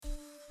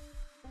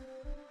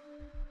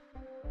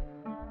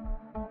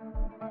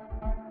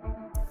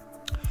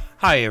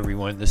Hi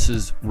everyone, this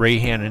is Ray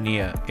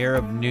Hanania,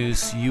 Arab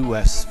News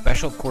U.S.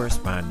 Special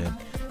Correspondent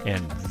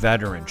and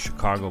veteran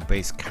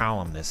Chicago-based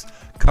columnist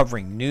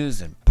covering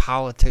news and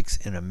politics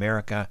in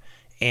America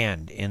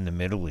and in the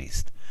Middle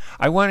East.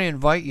 I want to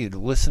invite you to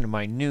listen to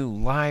my new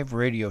live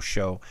radio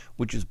show,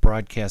 which is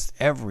broadcast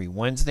every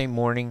Wednesday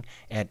morning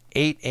at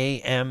 8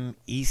 a.m.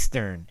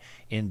 Eastern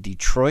in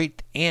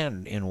Detroit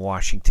and in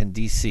Washington,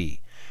 D.C.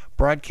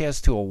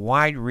 Broadcast to a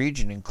wide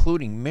region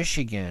including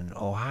Michigan,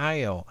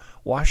 Ohio,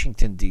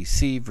 Washington,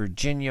 D.C.,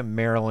 Virginia,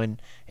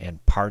 Maryland,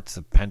 and parts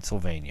of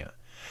Pennsylvania.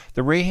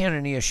 The Ray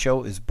Hanania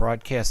Show is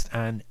broadcast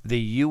on the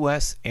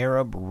U.S.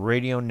 Arab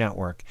Radio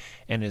Network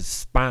and is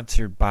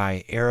sponsored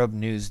by Arab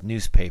News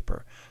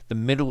newspaper, the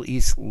Middle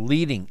East's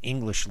leading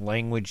English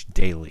language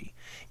daily.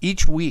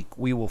 Each week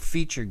we will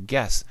feature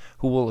guests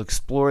who will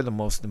explore the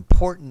most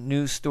important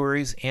news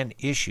stories and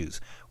issues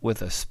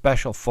with a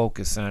special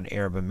focus on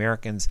Arab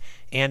Americans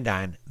and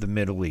on the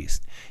Middle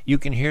East. You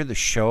can hear the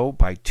show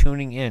by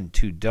tuning in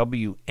to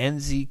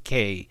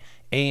WNZK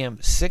AM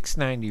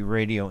 690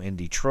 Radio in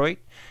Detroit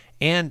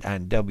and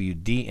on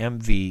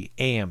WDMV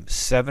AM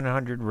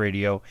 700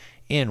 Radio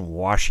in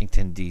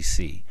Washington,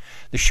 D.C.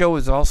 The show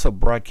is also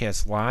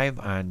broadcast live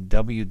on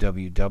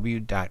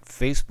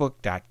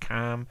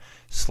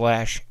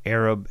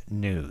www.facebook.com/Arab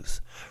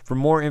News. For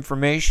more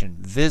information,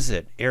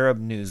 visit Arab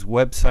News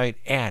website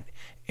at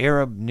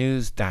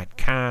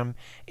arabnews.com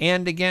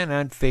and again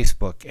on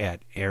Facebook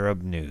at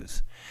Arab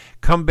News.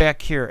 Come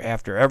back here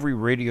after every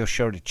radio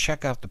show to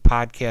check out the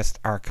podcast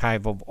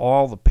archive of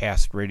all the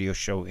past radio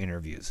show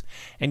interviews.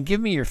 And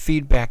give me your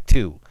feedback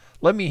too.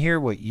 Let me hear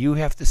what you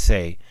have to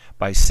say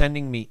by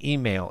sending me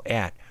email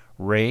at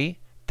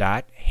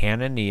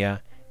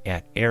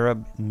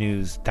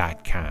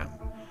ray.hanania@arabnews.com.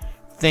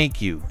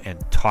 Thank you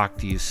and talk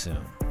to you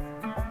soon.